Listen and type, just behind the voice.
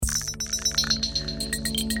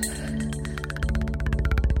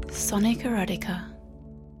Sonic Erotica.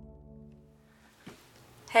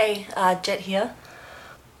 Hey, Jet here.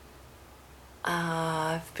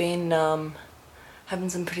 I've been having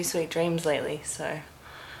some pretty sweet dreams lately, so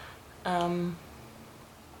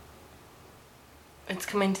it's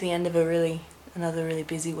coming to the end of another really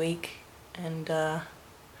busy week, and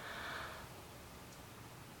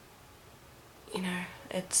you know,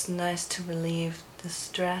 it's nice to relieve the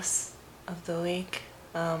stress of the week.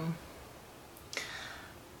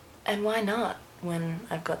 And why not when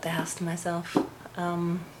I've got the house to myself?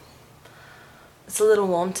 It's a little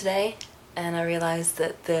warm today, and I realised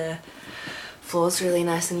that the floor's really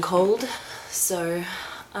nice and cold, so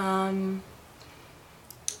I've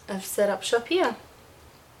set up shop here.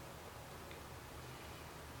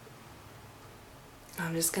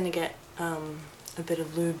 I'm just gonna get a bit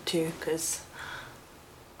of lube too, because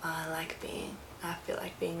I feel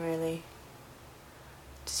like being really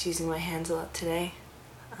just using my hands a lot today.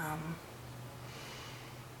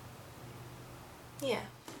 Yeah.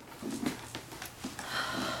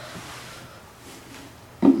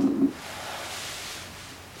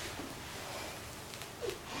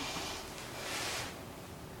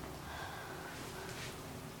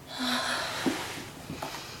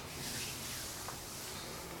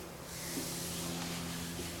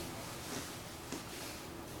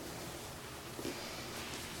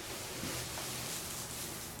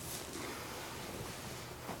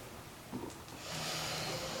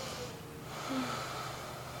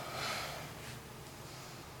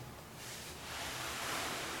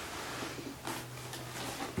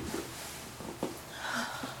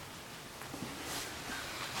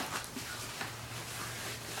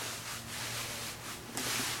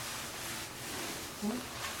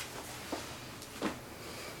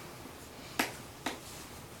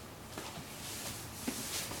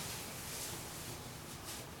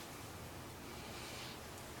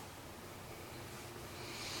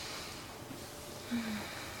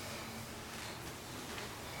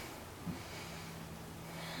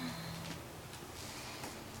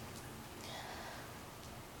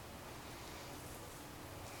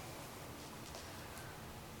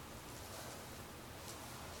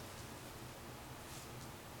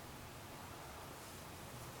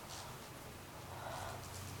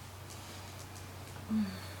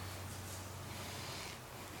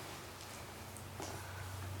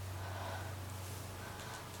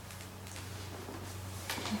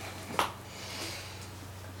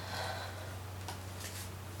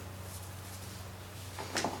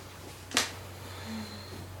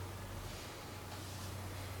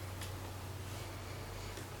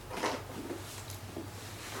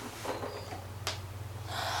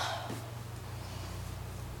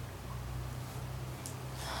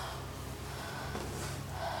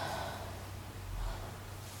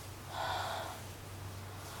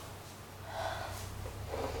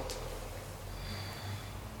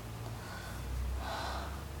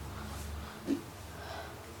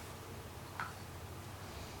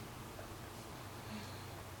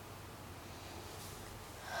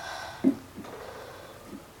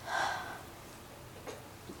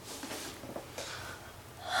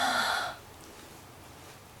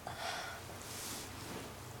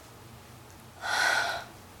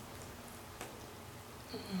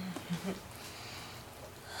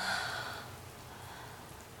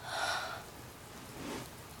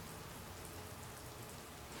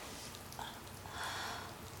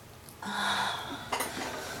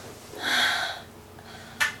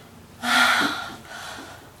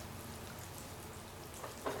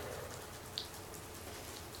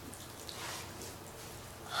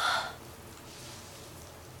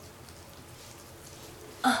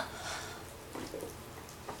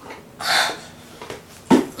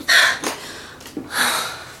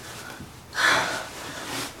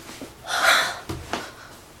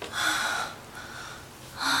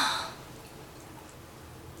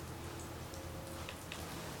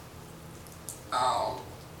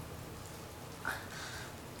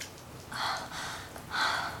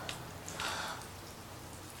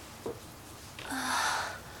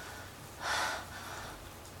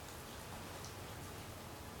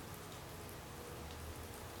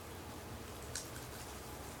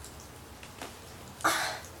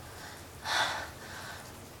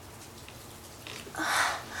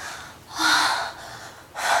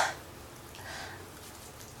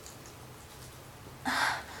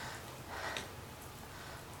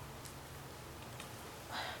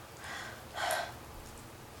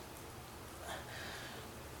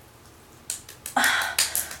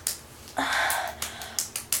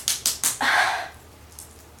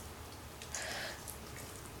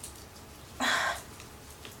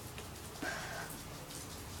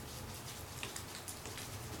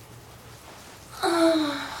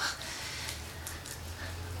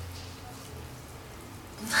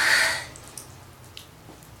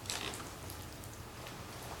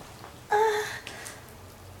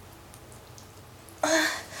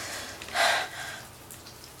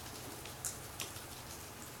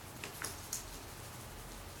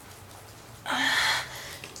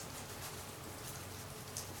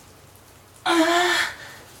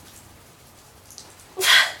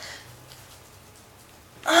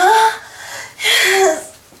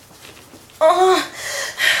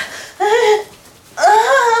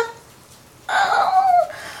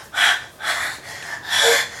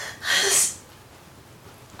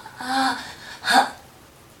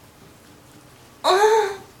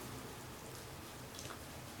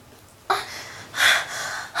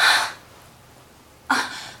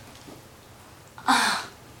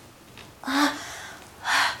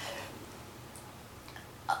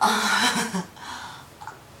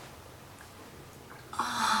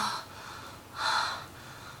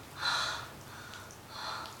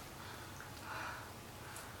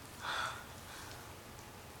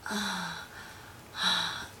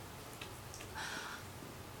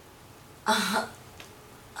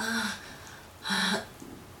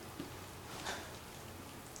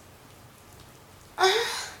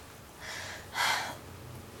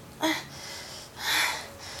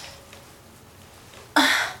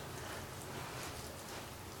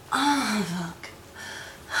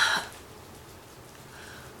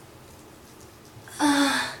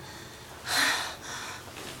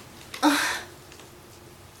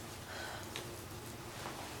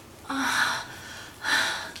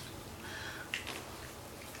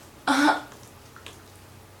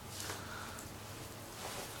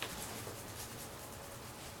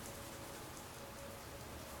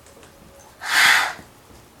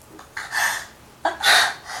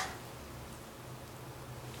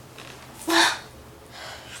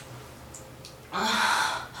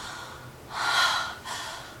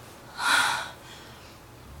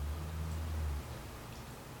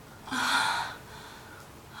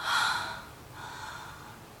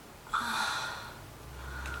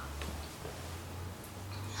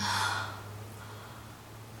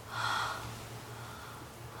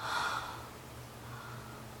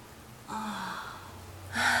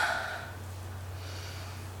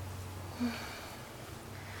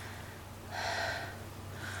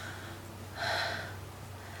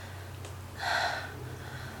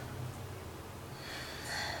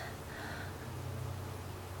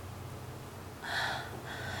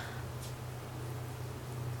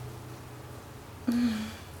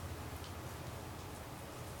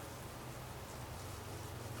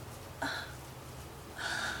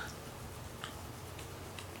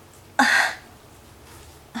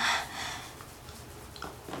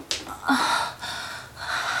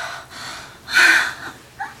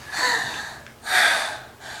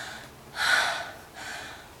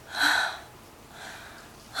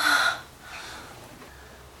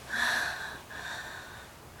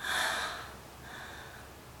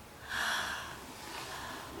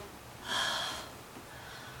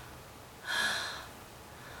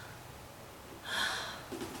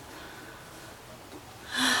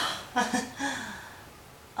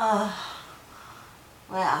 Oh,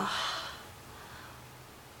 wow.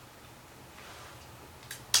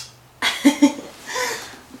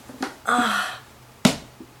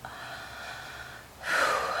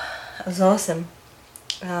 That was awesome.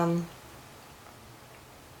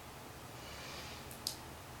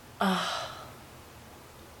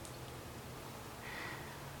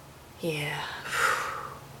 Yeah.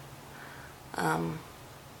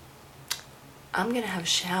 I'm gonna have a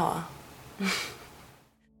shower.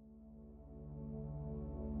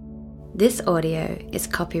 This audio is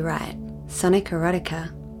copyright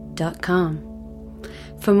sonicerotica.com.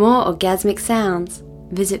 For more orgasmic sounds,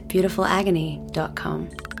 visit beautifulagony.com.